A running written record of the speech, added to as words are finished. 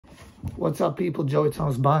What's up, people? Joey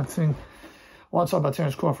Tongues Boxing. I want to talk about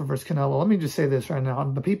Terence Crawford versus Canelo. Let me just say this right now.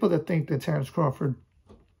 The people that think that Terence Crawford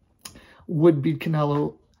would beat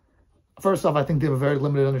Canelo, first off, I think they have a very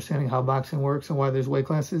limited understanding of how boxing works and why there's weight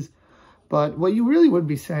classes. But what you really would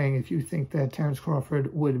be saying if you think that Terence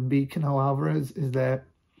Crawford would beat Canelo Alvarez is that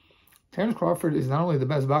Terence Crawford is not only the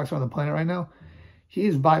best boxer on the planet right now, he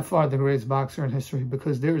is by far the greatest boxer in history,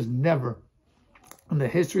 because there is never in the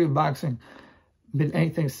history of boxing been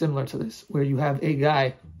anything similar to this, where you have a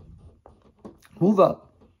guy move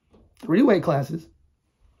up 3 weight classes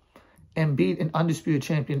and beat an undisputed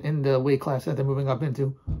champion in the weight class that they're moving up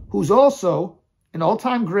into, who's also an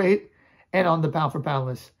all-time great and on the pound-for-pound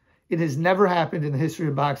list. It has never happened in the history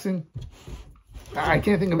of boxing. I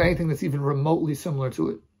can't think of anything that's even remotely similar to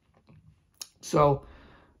it. So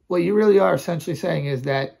what you really are essentially saying is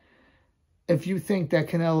that if you think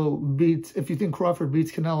that if you think Crawford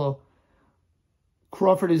beats Canelo,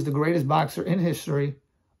 Crawford is the greatest boxer in history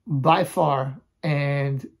by far,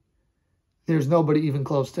 and there's nobody even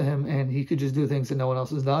close to him, and he could just do things that no one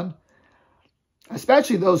else has done.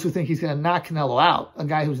 Especially those who think he's going to knock Canelo out, a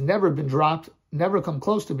guy who's never been dropped, never come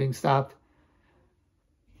close to being stopped.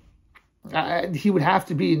 He would have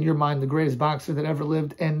to be, in your mind, the greatest boxer that ever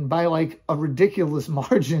lived, and by like a ridiculous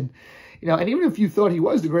margin. You know, and even if you thought he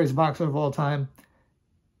was the greatest boxer of all time,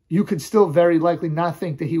 you could still very likely not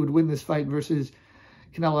think that he would win this fight versus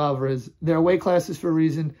Canelo Alvarez. There are weight classes for a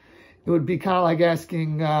reason. It would be kind of like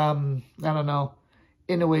asking, I don't know,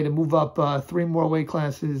 in a way to move up 3 more weight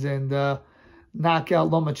classes and knock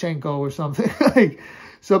out Lomachenko or something, like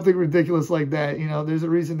something ridiculous like that. You know, there's a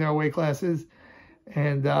reason there are weight classes.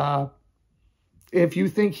 And if you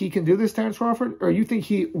think he can do this, Terence Crawford, or you think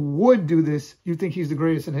he would do this, you think he's the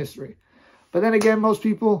greatest in history. But then again, most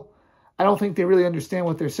people, I don't think they really understand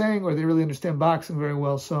what they're saying, or they really understand boxing very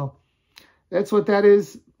well. So that's what that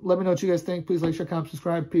is. Let me know what you guys think. Please like, share, comment,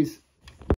 subscribe. Peace.